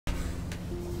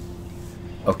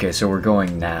Okay, so we're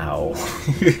going now.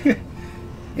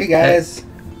 Hey guys.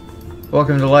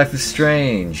 Welcome to Life is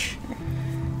Strange.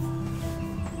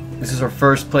 This is our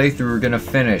first playthrough. We're gonna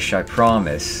finish, I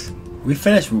promise. We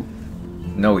finished.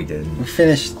 No, we didn't. We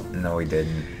finished. No, we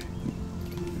didn't.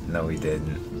 No, we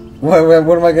didn't. What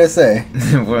am I gonna say?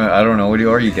 Well, I don't know. What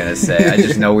are you gonna say? I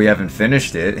just know we haven't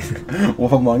finished it.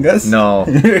 Wolf Among Us? No.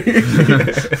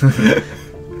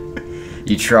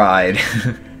 You tried.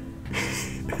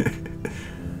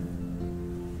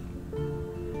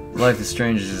 Life is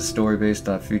Strange is a story based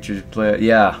on future play.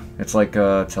 Yeah, it's like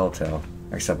Telltale,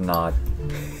 except not.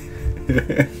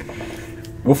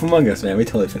 Wolf Among Us, man. We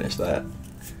totally finished that.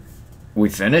 We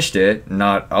finished it,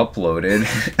 not uploaded.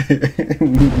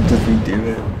 We can just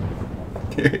redo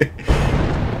it.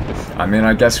 I mean,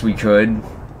 I guess we could.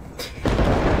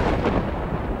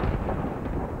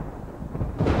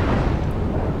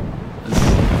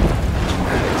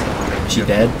 She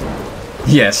dead?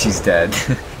 Yes, she's dead.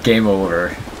 Game over.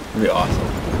 That'd be awesome.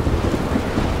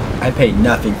 I paid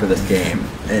nothing for this game,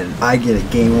 and I get a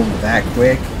game over that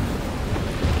quick.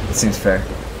 Seems fair.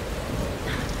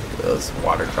 Those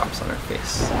water drops on her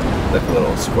face. Like a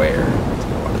little square.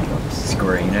 Water drops.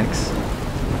 Square Enix.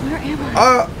 Where am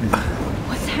I?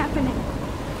 What's happening?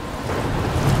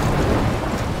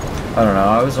 I don't know.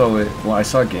 I was always when I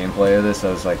saw gameplay of this,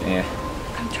 I was like, eh.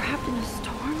 I'm trapped in a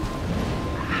storm?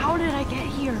 How did I get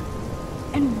here?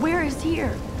 And where is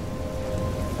here?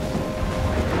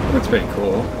 Looks pretty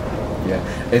cool. Yeah,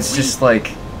 it's just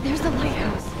like There's the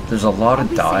lighthouse. there's a lot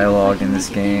of dialogue in this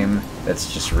game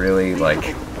that's just really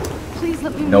like Please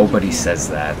let me nobody says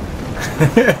that.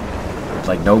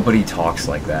 Like nobody talks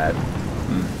like that.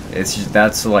 It's just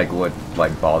that's like what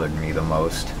like bothered me the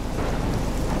most.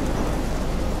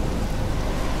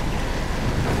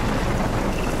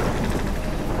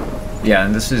 Yeah,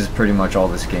 and this is pretty much all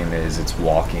this game is. It's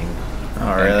walking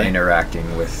and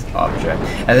interacting with objects.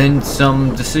 And then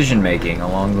some decision making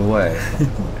along the way.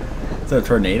 Is that a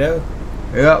tornado?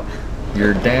 Yep.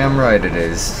 You're damn right it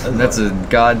is. That's a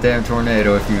goddamn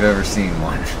tornado if you've ever seen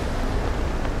one.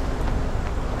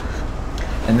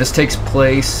 And this takes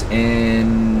place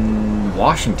in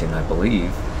Washington, I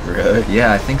believe. Really?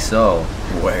 Yeah, I think so.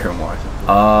 Where in Washington?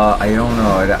 I don't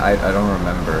know. I don't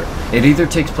remember. It either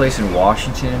takes place in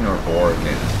Washington or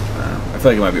Oregon. I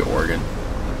feel like it might be Oregon.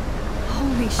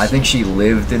 Holy shit. I think she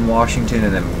lived in Washington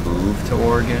and then moved to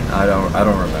Oregon. I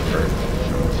don't remember.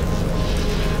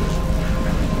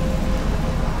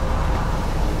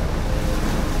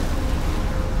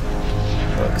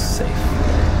 Looks safe.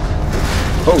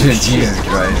 Oh, Jesus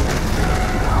Christ.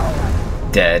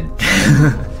 Dead.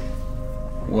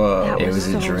 Whoa. That It was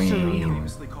a so dream. surreal.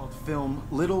 Famously called film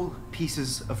Little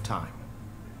Pieces of Time.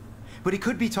 But he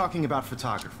could be talking about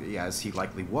photography, as he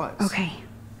likely was. Okay.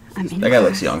 I'm in That guy class.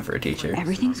 looks young for a teacher.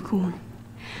 Everything's cool.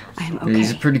 I am okay.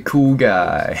 He's a pretty cool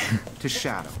guy. To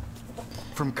shadow.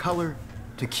 From color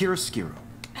to chiaroscuro.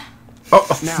 Oh,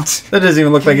 Now, that doesn't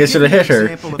even look like it should have hit her.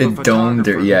 It domed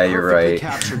her. Yeah, you're right.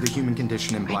 Captured the human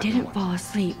condition in I black and didn't white. fall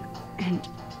asleep, and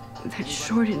that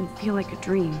sure didn't feel like a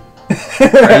dream. Are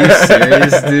you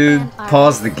serious, dude?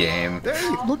 Pause the game.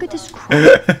 Look at this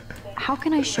crap. How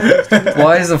can I show this to you?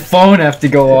 Why does the phone have to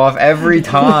go off every You're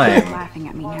time? laughing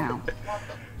at me now.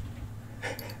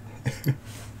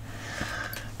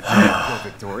 Go,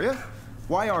 Victoria.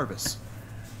 Why Arbus?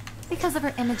 Because of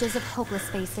her images of hopeless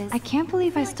faces. I can't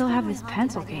believe I still have this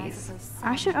pencil case.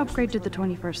 I should upgrade to the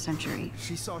 21st century.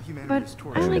 She saw But humanity's I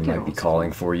torture. like They it might be old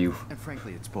calling for you. And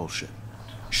frankly, it's bullshit.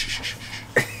 Shh, shh, shh,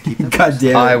 shh. Keep that God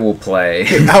damn I it. will play.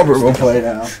 Albert will play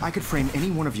now. I could frame any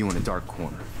one of you in a dark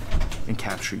corner and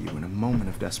capture you in a moment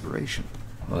of desperation.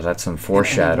 Well, that's some And any one of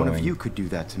foreshadowing. you could do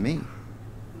that to me.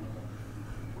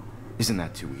 Isn't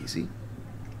that too easy?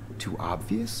 Too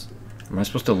obvious? Am I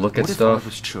supposed to look at What if stuff?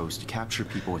 Arbus chose to capture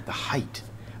people at the height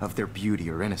of their beauty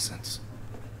or innocence?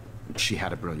 She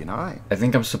had a brilliant eye. I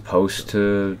think I'm supposed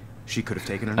to. She could have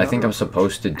taken I another think I'm approach.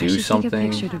 supposed to I do should take a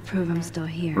something. picture to prove I'm still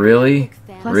here. Really?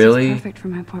 Plus, Really? it's perfect for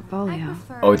my portfolio.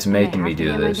 Oh, it's And I making me have to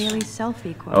do get my this. daily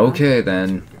selfie quota. Okay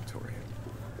then. Victoria.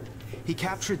 He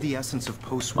captured the essence of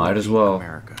post-war Might as well.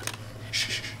 America. Shh,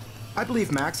 shh, shh. I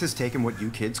believe Max has taken what you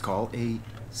kids call a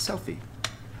selfie.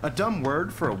 A dumb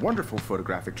word for a wonderful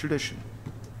photographic tradition.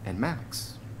 And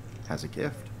Max has a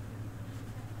gift.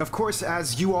 Of course,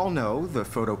 as you all know, the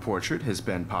photo portrait has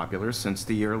been popular since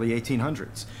the early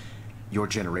 1800s. Your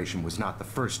generation was not the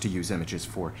first to use images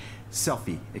for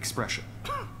selfie expression.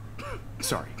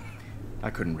 Sorry, I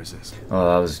couldn't resist.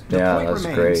 Oh, that was The yeah, point that was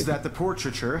remains great. that the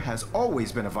portraiture has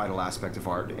always been a vital aspect of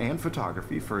art and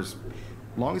photography for as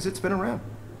long as it's been around.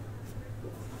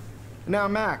 Now,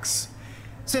 Max,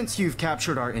 Since you've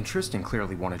captured our interest and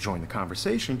clearly want to join the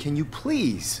conversation, can you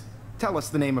please tell us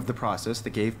the name of the process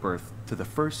that gave birth to the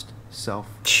first self?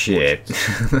 Shit.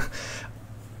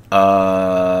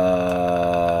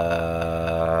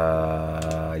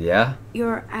 Yeah?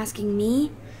 You're asking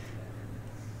me?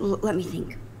 Let me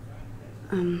think.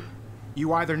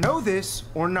 You either know this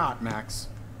or not, Max.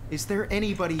 Is there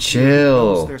anybody Chill. here who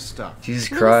knows their stuff? Jesus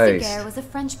Louis Christ. Daguerre was a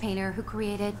French painter who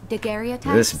created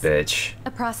daguerreotypes. This bitch.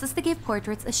 A process that gave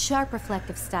portraits a sharp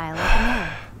reflective style like a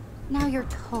mirror. Now you're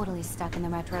totally stuck in the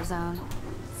retro zone.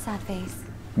 Sad face.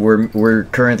 We're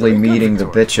currently meeting the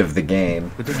bitch of the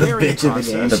game. The bitch of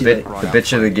the game. The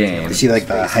bitch of the game. Is she like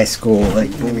the high school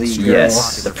like bully girl?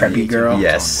 Yes. The preppy girl?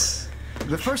 Yes.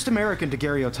 The first American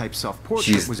daguerreotype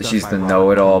self-portrait was done She's by the Robert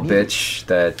know-it-all Neal. bitch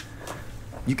that...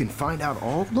 You can find out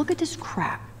all Look at this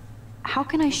crap. How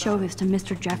can I show this to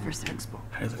Mr. Jefferson?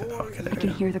 I can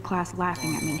hear the class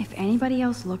laughing at me. If anybody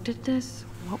else looked at this,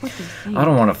 what would they think? I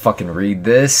don't want to fucking read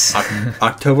this.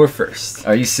 October 1st.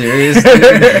 Are you serious,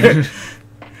 dude?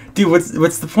 Dude,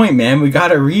 what's the point, man? We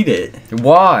gotta read it.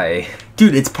 Why?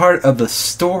 Dude, it's part of the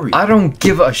story. I don't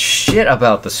give a shit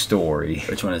about the story.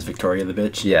 Which one is Victoria the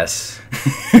bitch? Yes.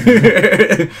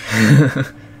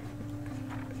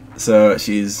 So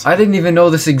she's... I didn't even know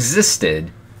this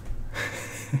existed.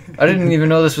 I didn't even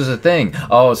know this was a thing.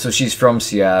 Oh, so she's from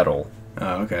Seattle.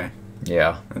 Oh, okay.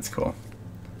 Yeah. That's cool.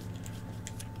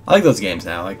 I like those games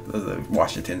now. Like the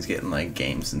Washington's getting like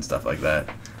games and stuff like that.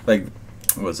 Like,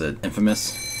 what was it?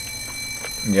 Infamous?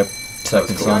 Yep. That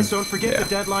was cool. Guys, don't forget Yeah. the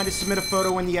deadline to submit a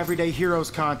photo in the Everyday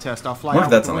Heroes contest. I'll fly What if out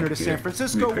that's with on the winner to computer? San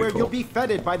Francisco, That'd be where pretty you'll cool. be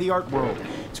feted by the art world.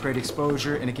 It's great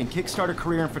exposure, and it can kickstart a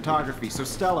career in photography. So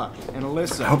Stella and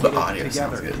Alyssa, I hope the get it audio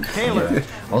sounds together. good. Taylor,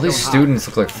 All these don't students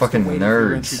hide. look like fucking Still waiting for your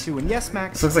nerds. entry too. And yes,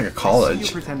 Max. This looks like a I see you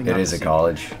college. pretending It not is to a see.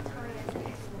 college.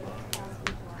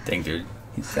 Dang, dude.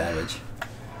 He's savage.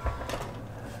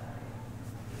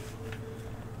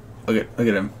 Look at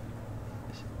him.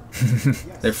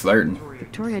 They're flirting.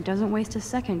 Victoria doesn't waste a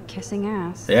second kissing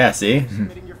ass. Yeah, see?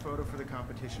 Submitting your photo for the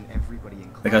competition, everybody in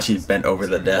Look how class she's bent over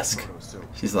the is desk. photos, so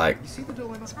She's like, you see the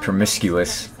dilemma?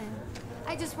 Promiscuous.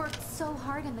 I just worked so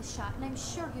hard in the shop, and I'm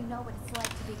sure you know what it's like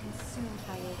to be consumed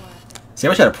by your work. see, I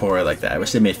wish I had a Polaroid like that. I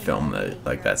wish they made film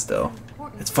like that still.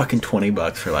 It's fucking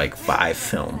 $20 for like 5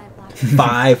 film.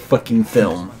 5 fucking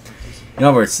film. You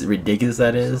know how ridiculous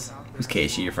that is? Who's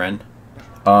Casey, your friend?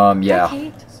 Yeah.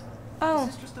 Kate? Oh.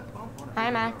 Hi,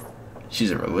 Max.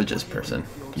 She's a religious person.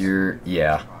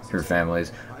 Yeah, her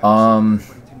family's.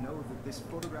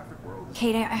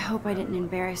 Kate, I hope I didn't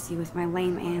embarrass you with my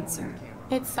lame answer.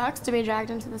 It sucks to be dragged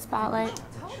into the spotlight.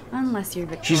 Unless you're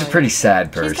Victoria. She's a pretty sad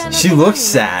She's person. kinda She looks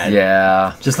sad.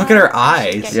 Yeah. Just look at her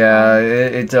eyes. Yeah,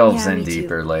 it delves Yeah, in me too.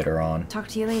 deeper later on. Talk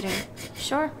to you later.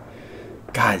 Sure.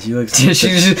 God, she looks...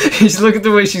 she's look at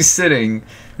the way she's sitting. Look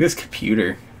at this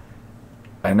computer.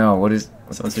 I know, what is...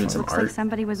 Someone's doing some Looks art. like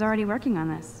somebody was already working on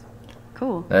this.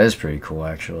 Cool. That is pretty cool,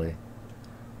 actually.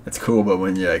 It's cool, but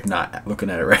when you're like not looking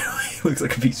at it right away, it looks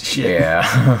like a piece of shit.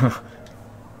 Yeah.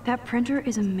 That printer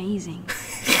is amazing.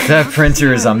 That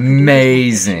printer is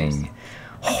amazing.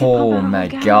 Oh my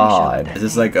god. Is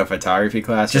this like a photography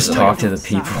class? or Just is it talk like to the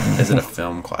people. Is it a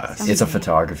film class? It's a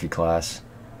photography class.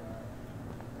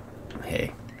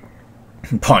 Hey.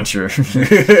 Punch her.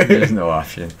 There's no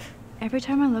option. Every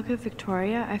time I look at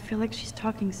Victoria, I feel like she's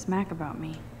talking smack about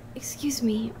me. Excuse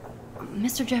me,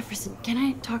 Mr. Jefferson, can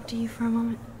I talk to you for a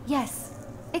moment? Yes.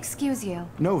 Excuse you.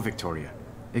 No, Victoria.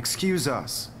 Excuse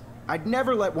us. I'd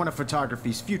never let one of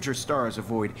photography's future stars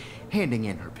avoid handing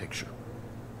in her picture.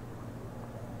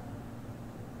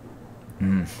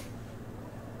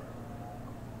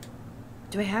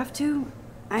 Do I have to?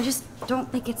 I just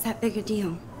don't think it's that big a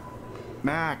deal.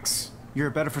 Max, you're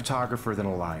a better photographer than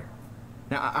a liar.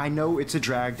 Now, I know it's a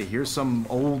drag to hear some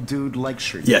old dude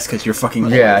lecture you. Yes, because you're fucking...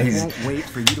 Yeah, I he's... won't wait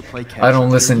for you to play catch I don't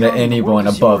up. listen You're to young, the anyone world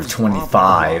is above yours,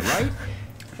 25. right?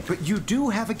 But you do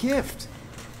have a gift.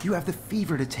 You have the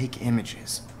fever to take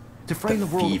images, to frame the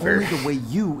world fever. only the way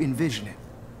you envision it.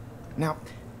 Now,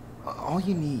 all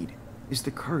you need is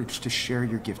the courage to share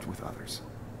your gift with others.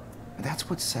 And that's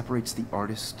what separates the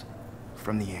artist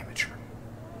from the amateur.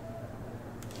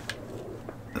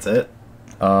 That's it?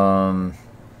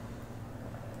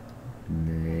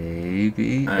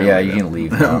 Maybe? I Yeah, don't you know. can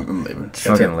leave now. I'm leaving. Just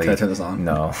Can I fucking turn- leave. can I turn this on?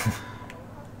 No.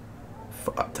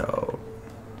 Photo.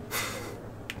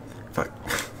 Fuck.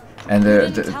 And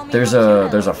there's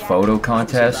a photo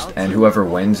contest, and whoever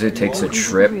wins it takes a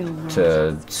trip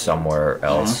to somewhere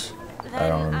else. I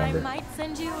don't remember. I might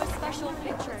send you a special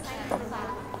picture.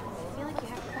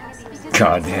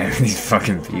 God damn, these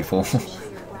fucking people.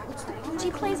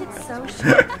 plays it so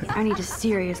short. I need a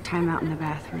serious timeout in the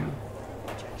bathroom.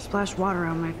 Splash water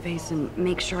on my face and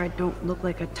make sure I don't look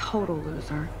like a total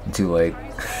loser. Too late.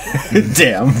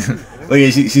 Damn. Look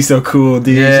at she's so cool,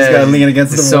 dude. She's got to lean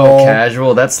against the so wall.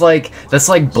 Casual. That's like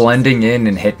blending in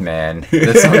Hitman.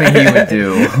 That's something he would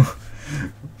do.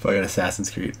 Fucking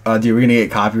Assassin's Creed. Oh, dude, we're gonna get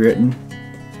copywritten.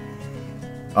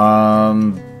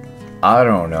 I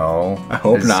don't know. I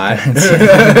hope not.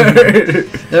 That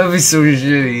would be so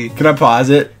shitty. Can I pause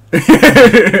it?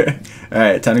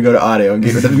 Alright, time to go to audio and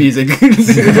get rid of the music.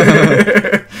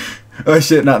 Oh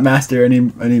shit, not master any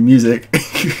music.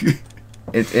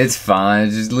 It's fine.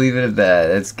 Just leave it at that.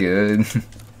 That's good.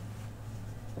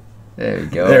 There we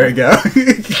go. There we go.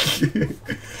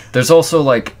 There's also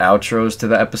like outros to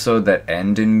the episode that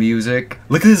end in music.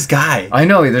 Look at this guy. I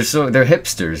know they're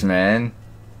hipsters, man.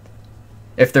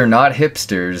 If they're not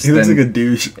hipsters, he looks like a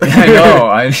douche. I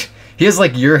know. He has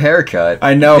like your haircut.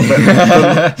 I know,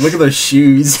 but look at those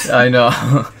shoes. I know.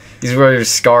 He's wearing a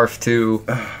scarf too.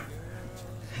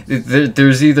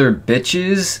 There's either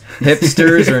bitches,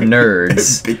 hipsters, or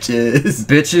nerds.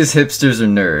 Bitches, hipsters, or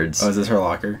nerds. Oh, is this her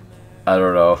locker? I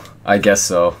don't know. I guess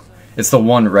so. It's the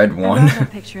one red one. I love a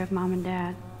picture of Mom and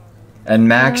Dad. And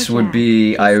Max would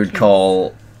be, I would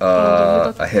call,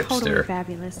 a hipster. Totally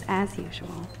fabulous as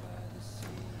usual.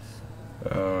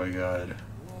 Oh my god.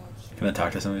 Can I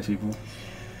talk to some of these people?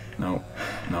 No.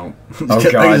 No.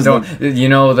 Oh god, don't. You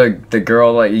know, the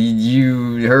girl, like,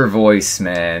 her voice,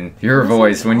 man. Your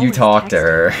voice when you talk to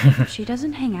her. She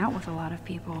doesn't hang out with a lot of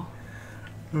people.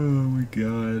 Oh my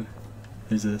god.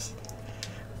 Who's this?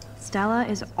 Stella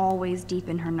is always deep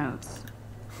in her notes.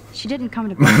 She didn't come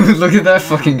to Look at that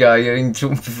fucking guy getting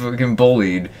fucking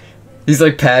bullied. He's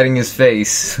like patting his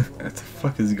face. What the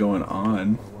fuck is going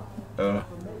on?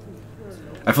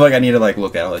 I feel like I need to like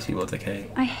look at all these people. It's like,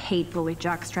 hey. I hate bully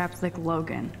jockstraps like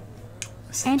Logan.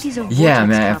 Auntie's a yeah,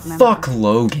 man. Club Fuck member.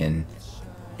 Logan.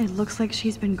 It looks like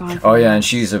she's been gone. Oh yeah, and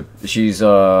she's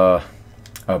a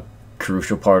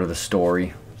crucial part of the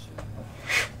story.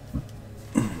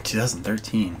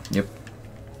 2013. Yep.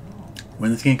 When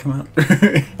did this game come out?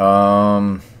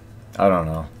 I don't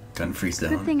know. Gun freeze Good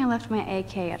down. thing I left my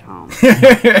AK at home.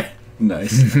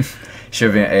 Nice.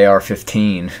 Should be an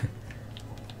AR-15.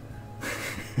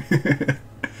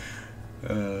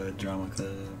 Drama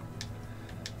club.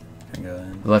 Can I go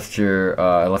in?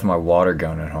 I left my water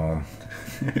gun at home.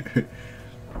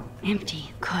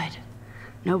 Empty. Good.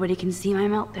 Nobody can see my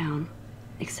meltdown.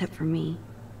 Except for me.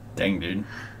 Dang, dude.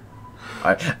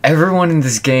 Everyone in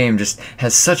this game just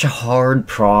has such hard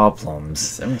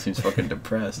problems. Everyone seems fucking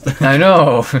depressed. I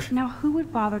know. Now, who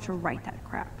would bother to write that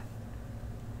crap?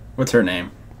 What's her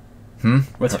name?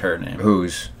 What's her name?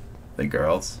 Whose? The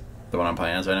girl's? The one I'm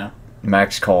playing as right now?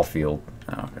 Max Caulfield.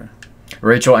 Oh, okay.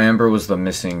 Rachel Amber was the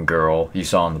missing girl you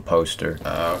saw on the poster.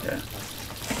 Oh, okay.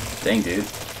 Dang, dude.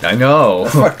 I know.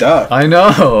 That's fucked up. I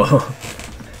know.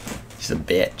 She's a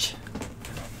bitch.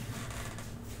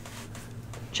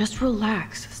 Just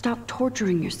relax. Stop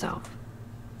torturing yourself.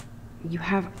 You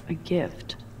have a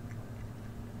gift.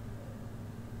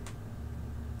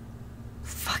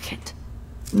 Fuck it.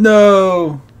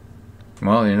 No.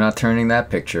 Well, you're not turning that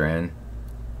picture in.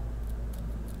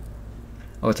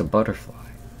 Oh, it's a butterfly.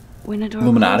 When a door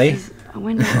Illuminati? closes, a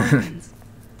window opens.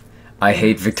 I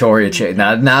hate Victoria Chase.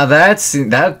 Now that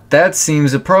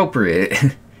seems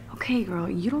appropriate. Okay, girl,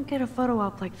 you don't get a photo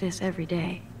op like this every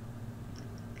day.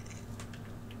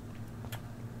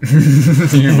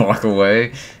 You walk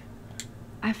away.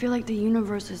 I feel like the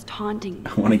universe is taunting me.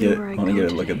 I want to get everywhere I a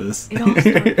go look at today. this. It all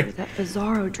started with that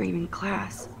bizarro dream in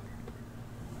class.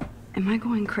 Am I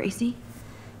going crazy?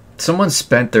 Someone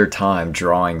spent their time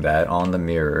drawing that on the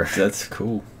mirror. That's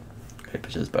cool. Okay,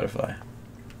 picture this butterfly.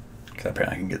 Because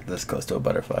apparently I can get this close to a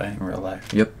butterfly in real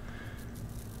life. Yep.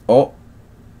 Oh.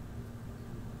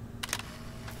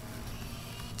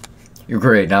 You're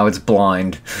great. Now it's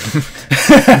blind.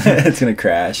 It's gonna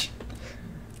crash.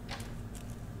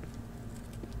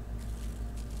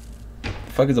 The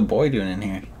fuck is a boy doing in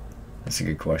here? That's a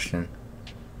good question.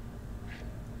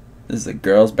 This is the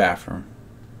girls' bathroom.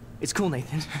 It's cool,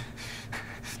 Nathan.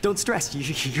 Don't stress.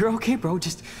 You're okay, bro.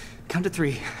 Just count to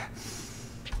 3.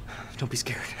 Don't be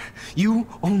scared. You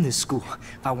own this school.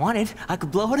 If I wanted, I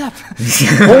could blow it up.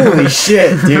 Holy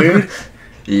shit, dude.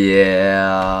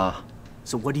 Yeah.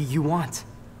 So what do you want?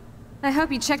 I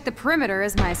hope you checked the perimeter,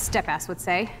 as my step-ass would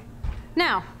say.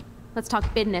 Now, let's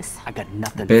talk business. I got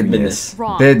nothing. Business.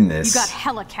 Wrong. Business. You got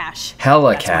hella cash.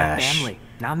 Hella That's cash. my family,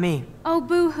 not me. Oh,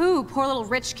 boo-hoo, poor little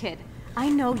rich kid. I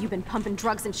know you've been pumping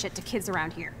drugs and shit to kids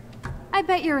around here. I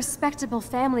bet your respectable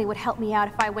family would help me out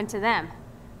if I went to them.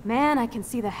 Man, I can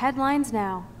see the headlines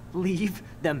now. Leave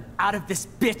them out of this,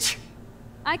 bitch!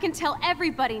 I can tell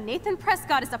everybody Nathan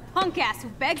Prescott is a punk ass who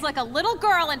begs like a little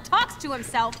girl and talks to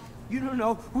himself. You don't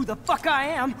know who the fuck I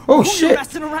am. Oh, who shit. You're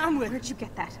messing around with. Where'd you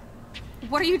get that?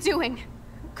 What are you doing?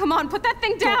 Come on, put that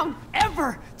thing down! Don't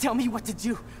ever tell me what to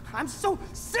do. I'm so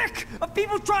sick of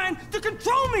people trying to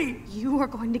control me. You are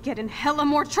going to get in hella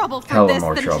more trouble for Hella this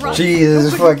more than trouble. drugs.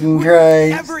 Jesus Nobody fucking would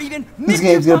Christ. ever even This mention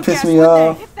game's gonna punk piss ass, me would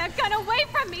off. Get that gun away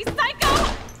from me,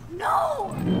 psycho!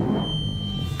 No!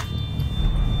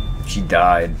 She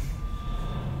died.